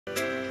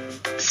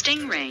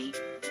Stingray.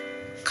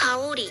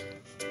 가오리.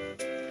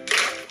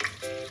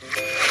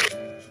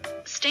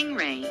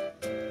 Stingray.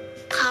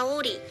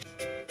 가오리.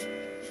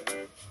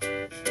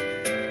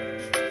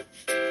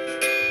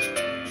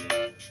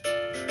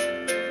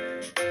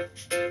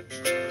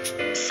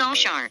 Saw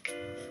shark.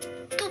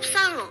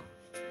 톱상어.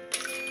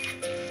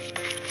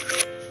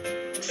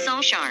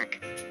 Saw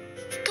shark.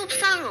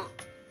 톱상어.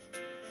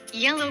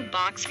 Yellow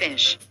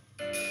boxfish.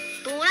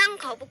 노란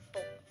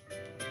거북복.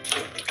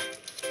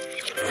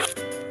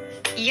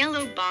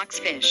 Yellow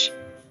boxfish.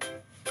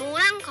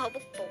 노란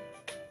거북복.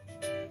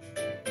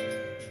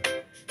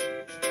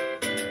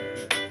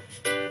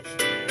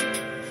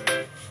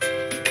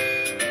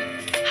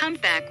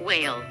 Humpback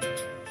whale.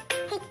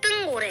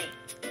 혹등고래.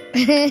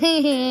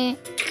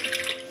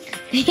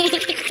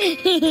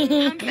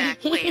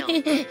 Humpback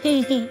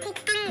whale.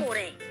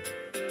 혹등고래.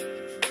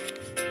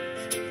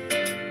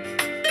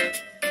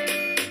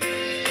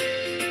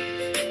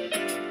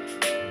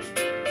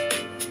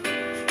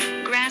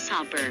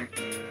 Grasshopper.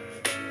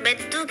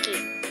 메뚜기.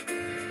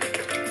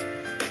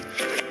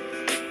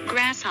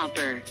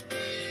 Grasshopper.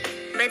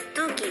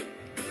 메뚜기.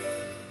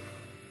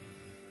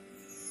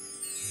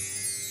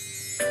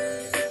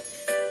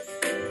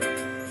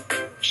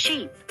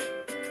 Sheep.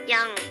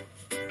 양.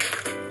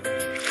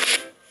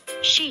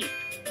 Sheep.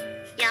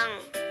 양.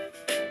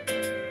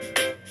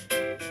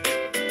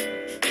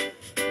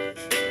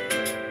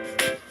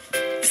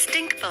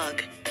 Stink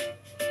bug.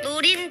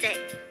 노린재.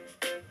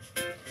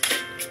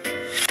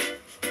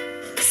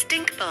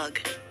 Stink bug.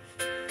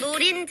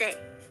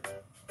 노린재.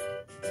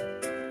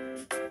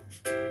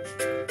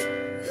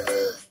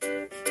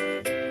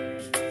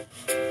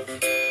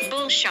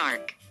 Bull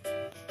shark.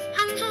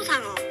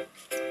 황소상어.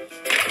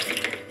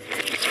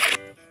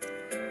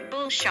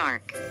 Bull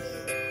shark.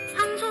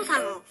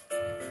 황소상어.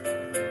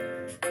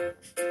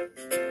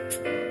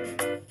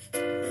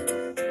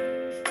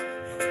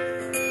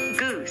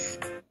 Goose.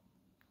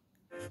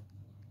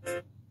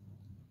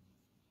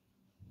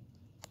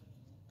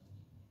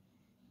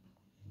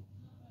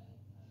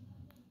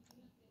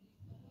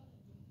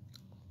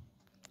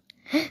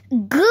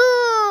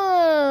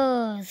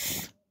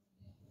 Goose.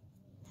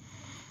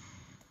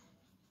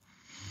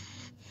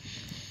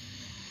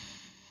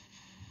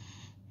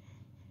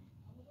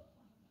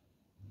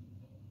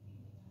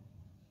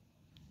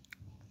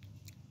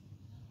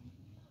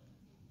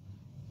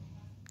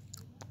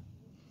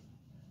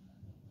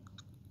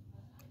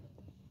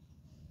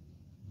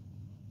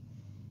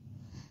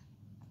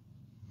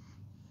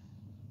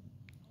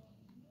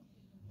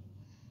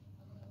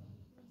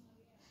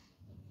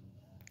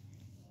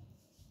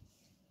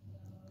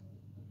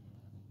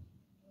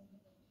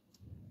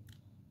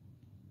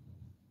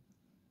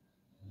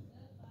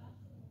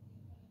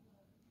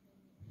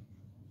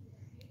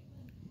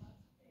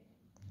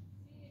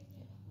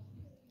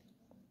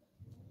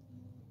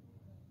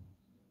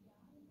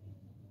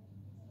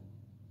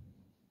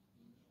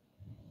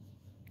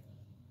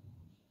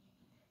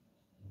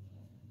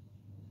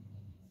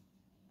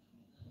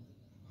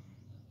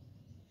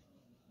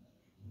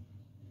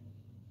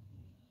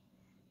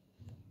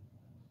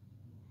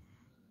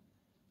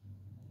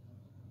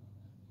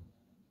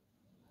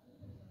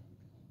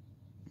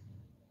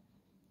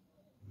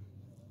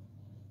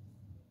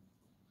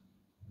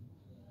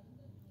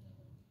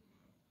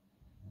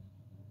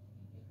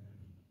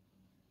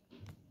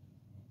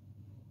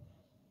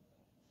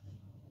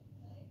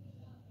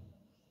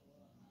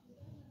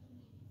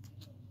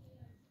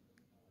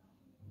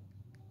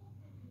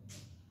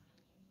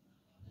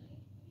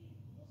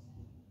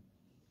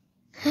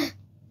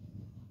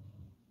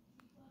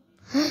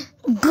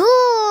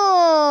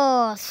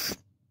 Goose.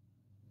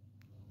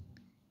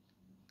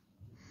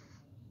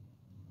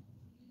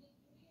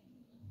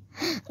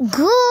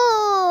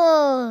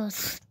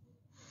 Goose.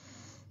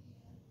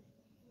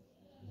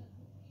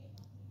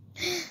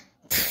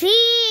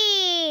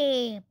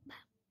 Sheep.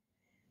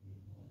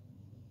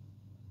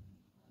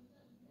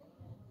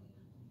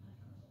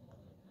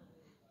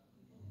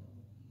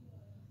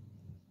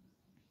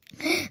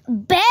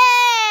 Bear.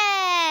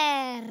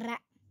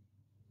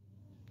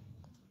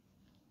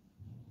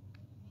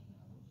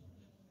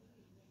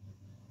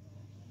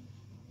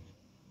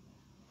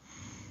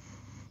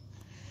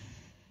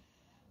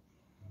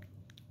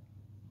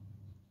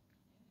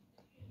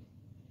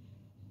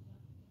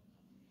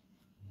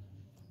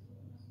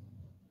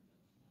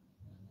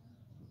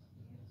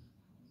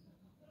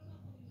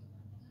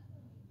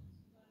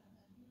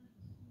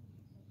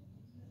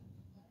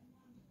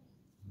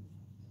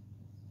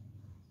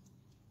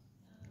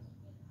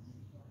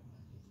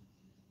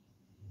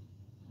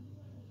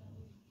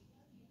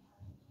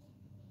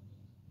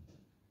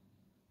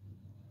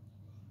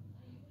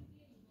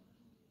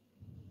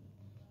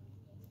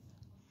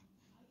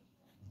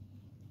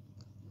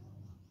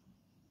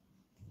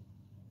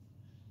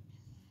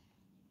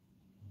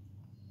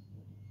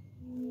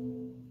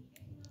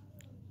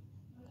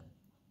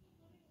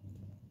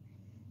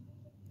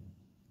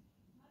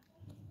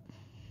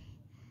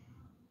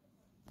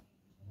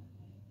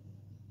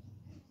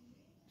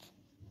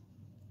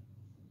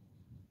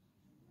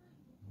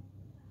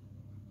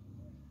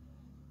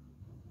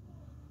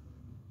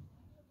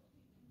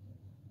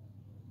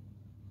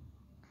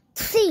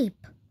 sheep,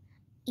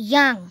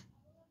 양.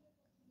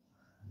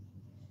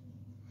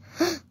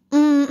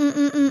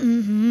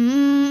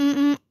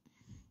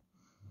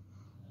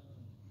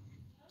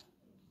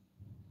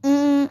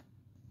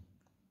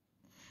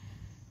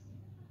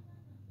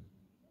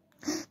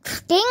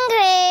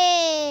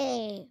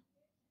 Stingray.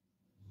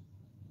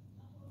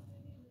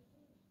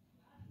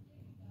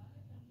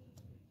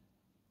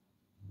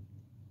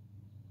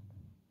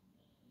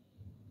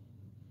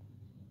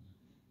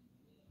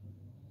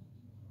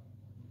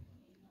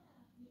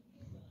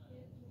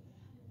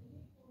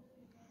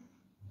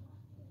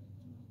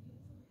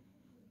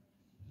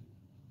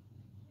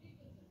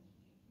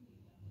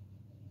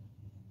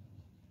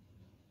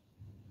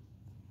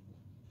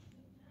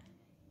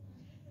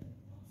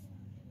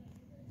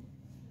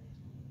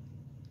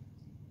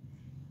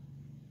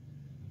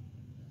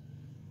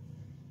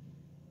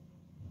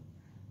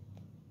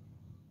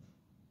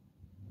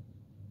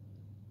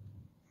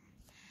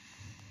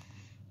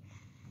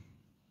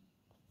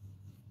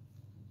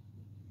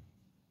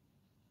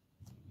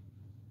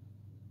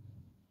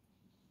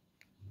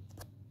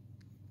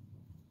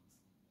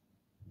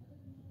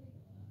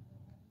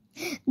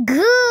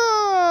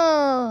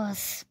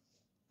 Goose.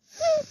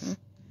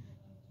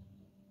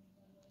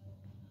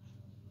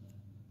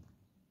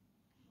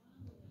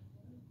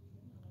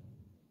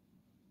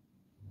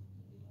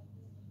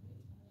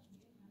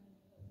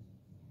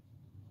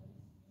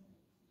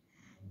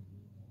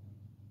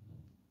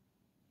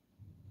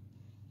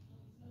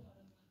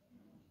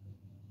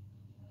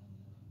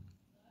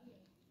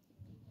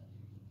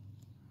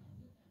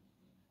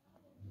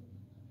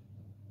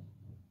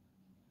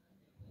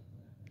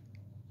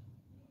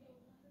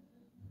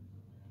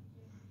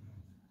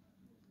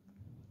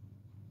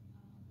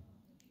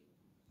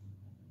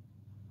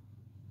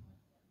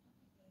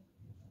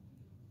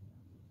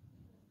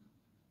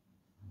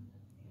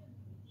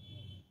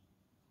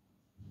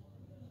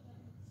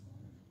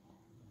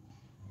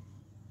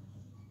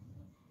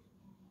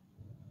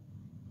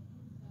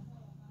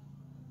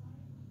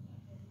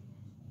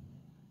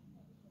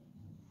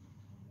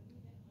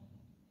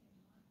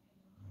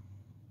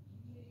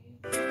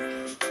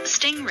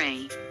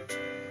 Stingray.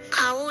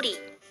 가오리,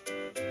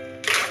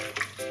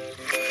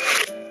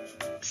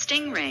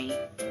 Stingray.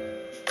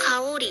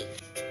 가오리,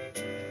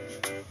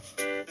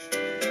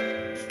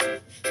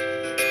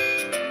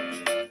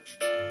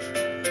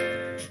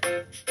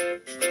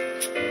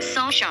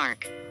 Saw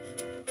shark.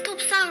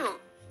 톱상어,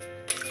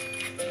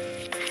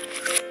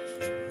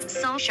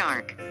 Saw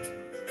shark.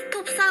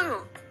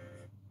 톱상어,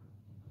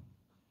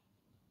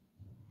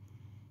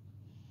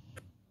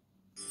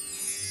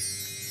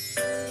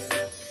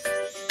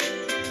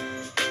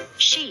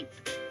 Sheep.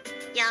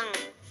 양,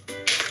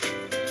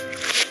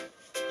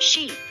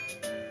 Sheep.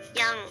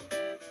 양,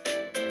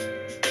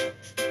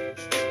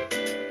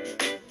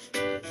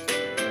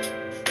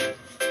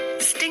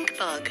 Stink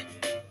bug.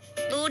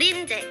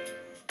 노린재,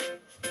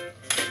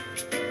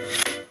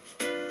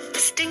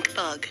 Stink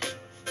bug.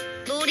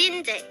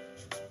 노린재,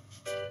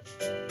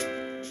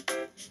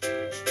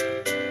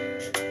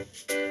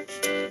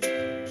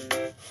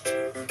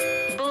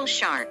 Bull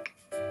shark.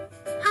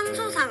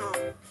 황소상어,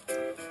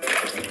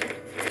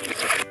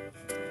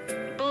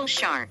 Bull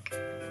shark.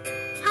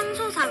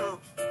 황소상어,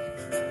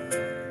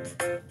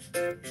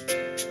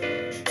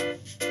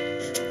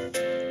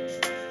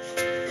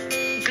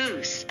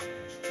 Goose.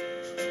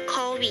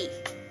 거위,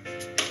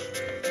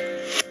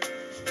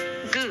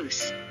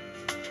 Goose.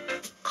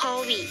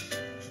 거위,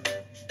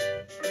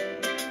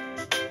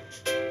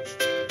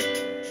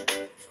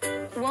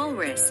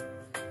 Walrus.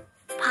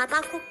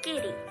 바다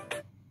코끼리,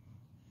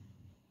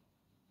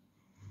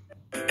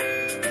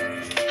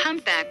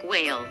 Humpback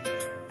whale.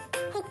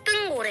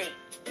 혹등고래,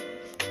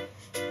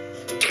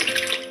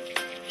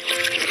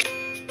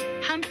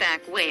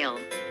 Humpback whale.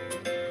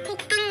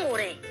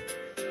 혹등고래,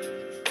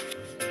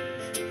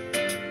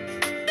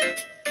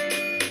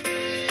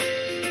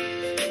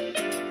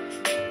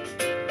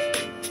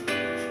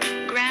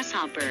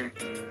 Grasshopper.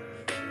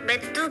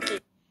 메뚜기,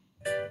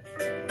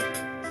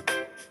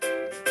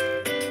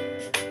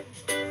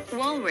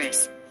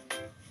 Walrus.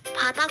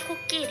 바다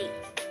코끼리,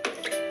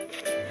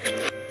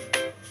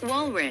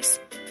 Walrus.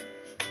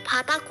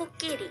 바다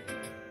코끼리,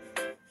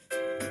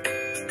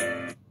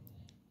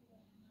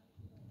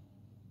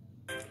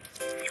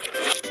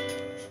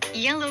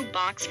 Yellow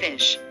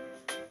boxfish.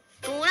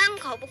 노란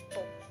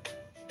거북복,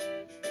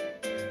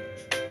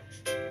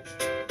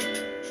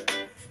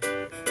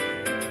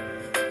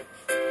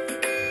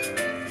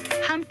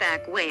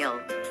 Humpback whale.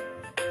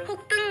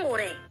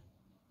 혹등고래,